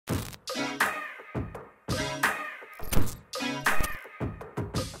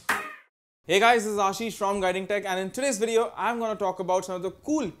Hey guys, this is Ashish from Guiding Tech, and in today's video I'm going to talk about some of the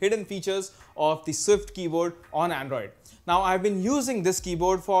cool hidden features of the Swift keyboard on Android. Now I've been using this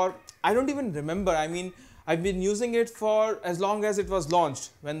keyboard for, I don't even remember, I've been using it for as long as it was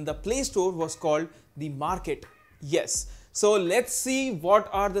launched when the Play Store was called the Market. Yes. So let's see what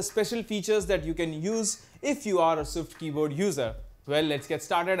are the special features that you can use if you are a Swift keyboard user. Well, let's get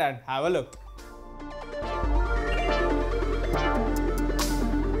started and have a look.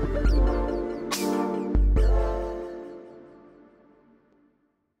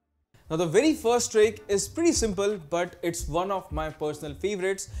 Now the very first trick is pretty simple, but it's one of my personal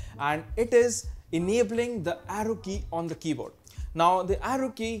favorites, and it is enabling the arrow key on the keyboard. Now the arrow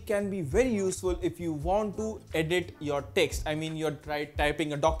key can be very useful if you want to edit your text. You're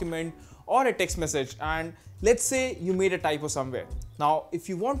typing a document or a text message, and let's say you made a typo somewhere. Now if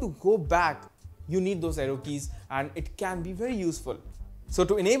you want to go back, you need those arrow keys, and it can be very useful. So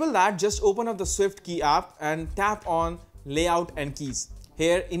to enable that, just open up the Swiftkey app and tap on Layout and Keys.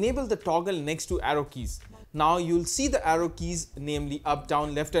 Here, enable the toggle next to arrow keys. Now you'll see the arrow keys, namely up,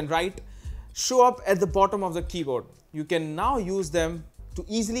 down, left and right, show up at the bottom of the keyboard. You can now use them to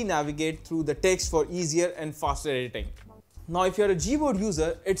easily navigate through the text for easier and faster editing. Now if you're a Gboard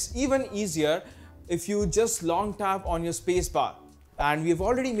user, it's even easier if you just long tap on your space bar. And we've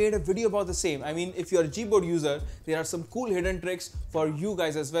already made a video about the same. If you're a Gboard user, there are some cool hidden tricks for you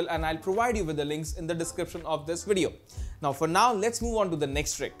guys as well, and I'll provide you with the links in the description of this video. Now for now, let's move on to the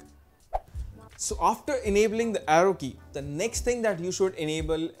next trick. So after enabling the arrow key, the next thing that you should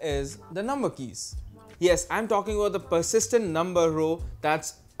enable is the number keys. Yes, I'm talking about the persistent number row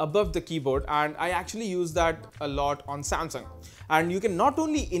that's above the keyboard, and I actually use that a lot on Samsung. And you can not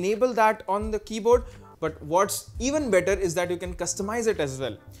only enable that on the keyboard, but what's even better is that you can customize it as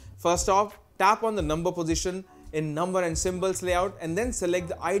well. First off, tap on the number position in number and symbols layout, and then select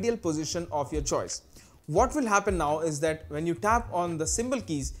the ideal position of your choice. What will happen now is that when you tap on the symbol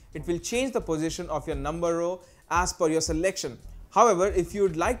keys, it will change the position of your number row as per your selection. However, if you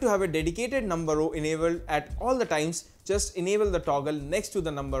would like to have a dedicated number row enabled at all the times, just enable the toggle next to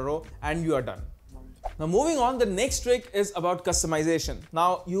the number row and you are done. Now moving on, the next trick is about customization.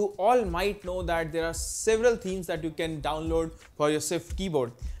 Now you all might know that there are several themes that you can download for your Swift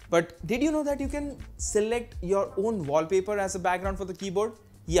keyboard. But did you know that you can select your own wallpaper as a background for the keyboard?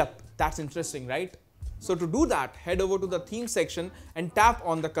 Yep, that's interesting, right? So to do that, head over to the theme section and tap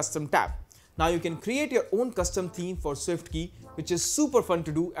on the custom tab. Now you can create your own custom theme for Swiftkey, which is super fun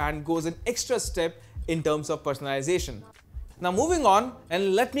to do and goes an extra step in terms of personalization. Now moving on,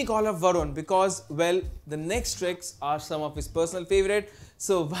 and let me call up Varun because, well, the next tricks are some of his personal favorite,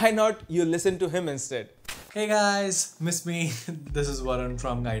 so why not you listen to him instead. Hey guys, miss me. This is Varun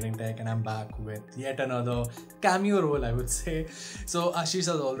from Guiding Tech, and I'm back with yet another cameo role, I would say. So Ashish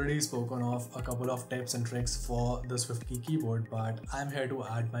has already spoken of a couple of tips and tricks for the Swiftkey keyboard, but I'm here to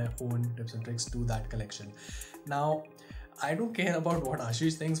add my own tips and tricks to that collection. Now, I don't care about what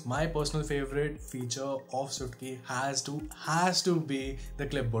Ashish thinks. My personal favorite feature of Swiftkey has to be the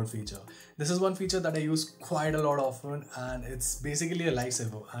clipboard feature. This is one feature that I use quite a lot often, and it's basically a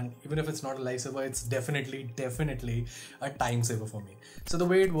lifesaver. And even if it's not a lifesaver, it's definitely a time saver for me. So the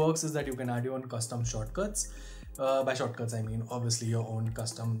way it works is that you can add your own custom shortcuts. By shortcuts, I mean obviously your own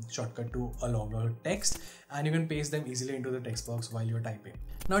custom shortcut to a longer text, and you can paste them easily into the text box while you're typing.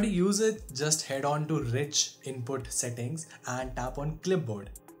 Now to use it, just head on to Rich Input Settings and tap on Clipboard.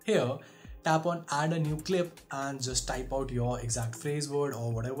 Here, tap on Add a New Clip and just type out your exact phrase word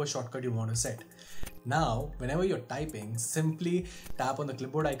or whatever shortcut you want to set. Now, whenever you're typing, simply tap on the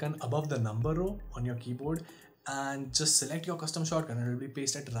clipboard icon above the number row on your keyboard and just select your custom shortcut, and it will be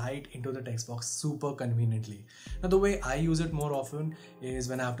pasted right into the text box super conveniently. Now the way I use it more often is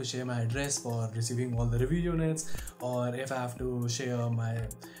when I have to share my address for receiving all the review units, or if I have to share my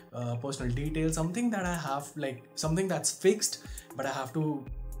personal details, something that I have, like something that's fixed, but I have to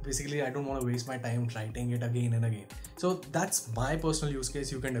basically, I don't want to waste my time writing it again and again. So that's my personal use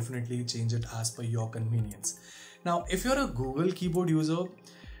case. You can definitely change it as per your convenience. Now if you're a Google keyboard user,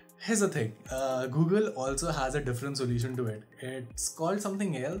 here's the thing, Google also has a different solution to it. It's called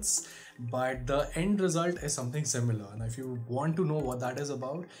something else, but the end result is something similar. And if you want to know what that is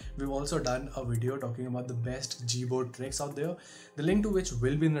about, we've also done a video talking about the best Gboard tricks out there, the link to which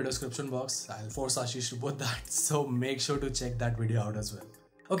will be in the description box. I'll force Ashish to put that, so make sure to check that video out as well.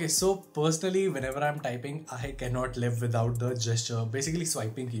 Okay, so personally, whenever I'm typing, I cannot live without the gesture, basically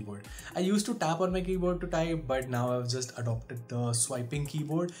swiping keyboard. I used to tap on my keyboard to type, but now I've just adopted the swiping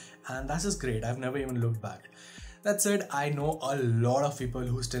keyboard, and that's just great. I've never even looked back. That said, I know a lot of people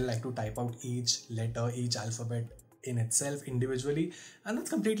who still like to type out each letter, each alphabet in itself individually, and that's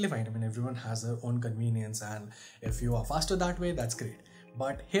completely fine. I mean, everyone has their own convenience, and if you are faster that way, that's great.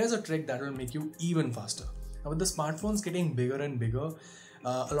 But here's a trick that will make you even faster. Now with the smartphones getting bigger and bigger,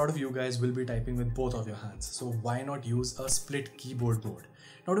 a lot of you guys will be typing with both of your hands. So why not use a split keyboard mode?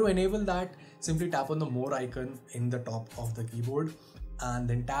 Now to enable that, simply tap on the more icon in the top of the keyboard and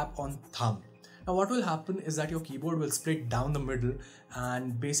then tap on thumb. Now what will happen is that your keyboard will split down the middle,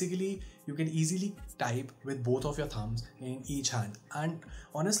 and basically you can easily type with both of your thumbs in each hand. And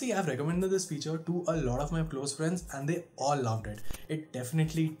honestly, I've recommended this feature to a lot of my close friends and they all loved it. It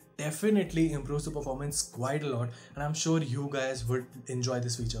definitely improves the performance quite a lot, and I'm sure you guys would enjoy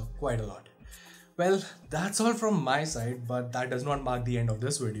this feature quite a lot. Well, that's all from my side, but that does not mark the end of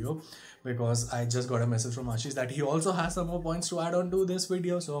this video, because I just got a message from Ashish that he also has some more points to add on to this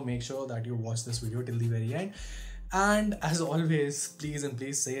video. So make sure that you watch this video till the very end. And as always, please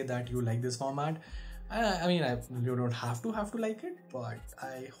say that you like this format. I mean, you don't have to like it, but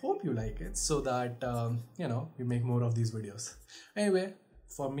I hope you like it, so that you know, we make more of these videos. Anyway,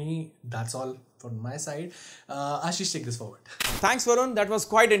 for me, that's all from my side. Ashish, take this forward. Thanks, Varun. That was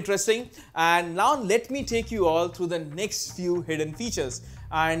quite interesting. And now let me take you all through the next few hidden features.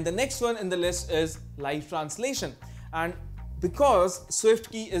 And the next one in the list is live translation. And because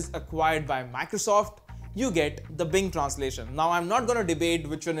Swiftkey is acquired by Microsoft, you get the Bing translation. Now, I'm not going to debate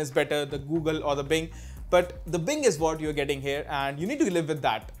which one is better, the Google or the Bing, but the Bing is what you're getting here, and you need to live with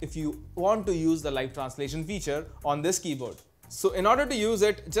that if you want to use the live translation feature on this keyboard. So in order to use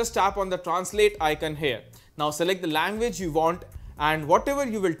it, just tap on the translate icon here. Now select the language you want, and whatever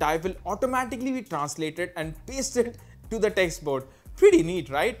you will type will automatically be translated and pasted to the text board. Pretty neat,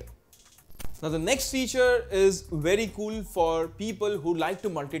 right? Now the next feature is very cool for people who like to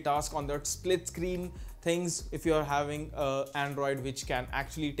multitask on that split screen things. If you're having Android which can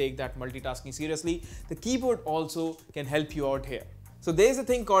actually take that multitasking seriously, the keyboard also can help you out here. So there's a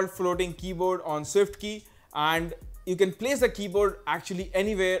thing called floating keyboard on Swiftkey, and you can place the keyboard actually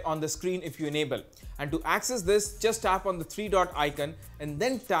anywhere on the screen if you enable. And to access this, just tap on the three dot icon and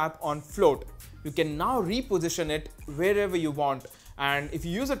then tap on float. You can now reposition it wherever you want. And if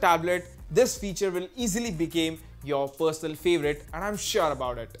you use a tablet, this feature will easily become your personal favorite, and I'm sure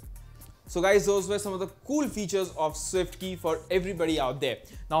about it. So guys, those were some of the cool features of Swiftkey for everybody out there.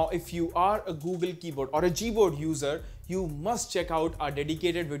 Now, if you are a Google keyboard or a Gboard user, you must check out our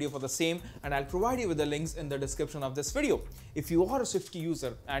dedicated video for the same, and I'll provide you with the links in the description of this video. If you are a Swiftkey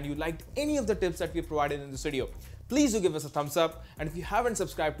user and you liked any of the tips that we provided in this video, please do give us a thumbs up, and if you haven't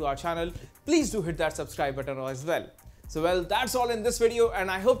subscribed to our channel, please do hit that subscribe button as well. So well, that's all in this video,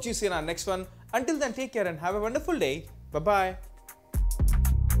 and I hope to see you in our next one. Until then, take care and have a wonderful day. Bye-bye.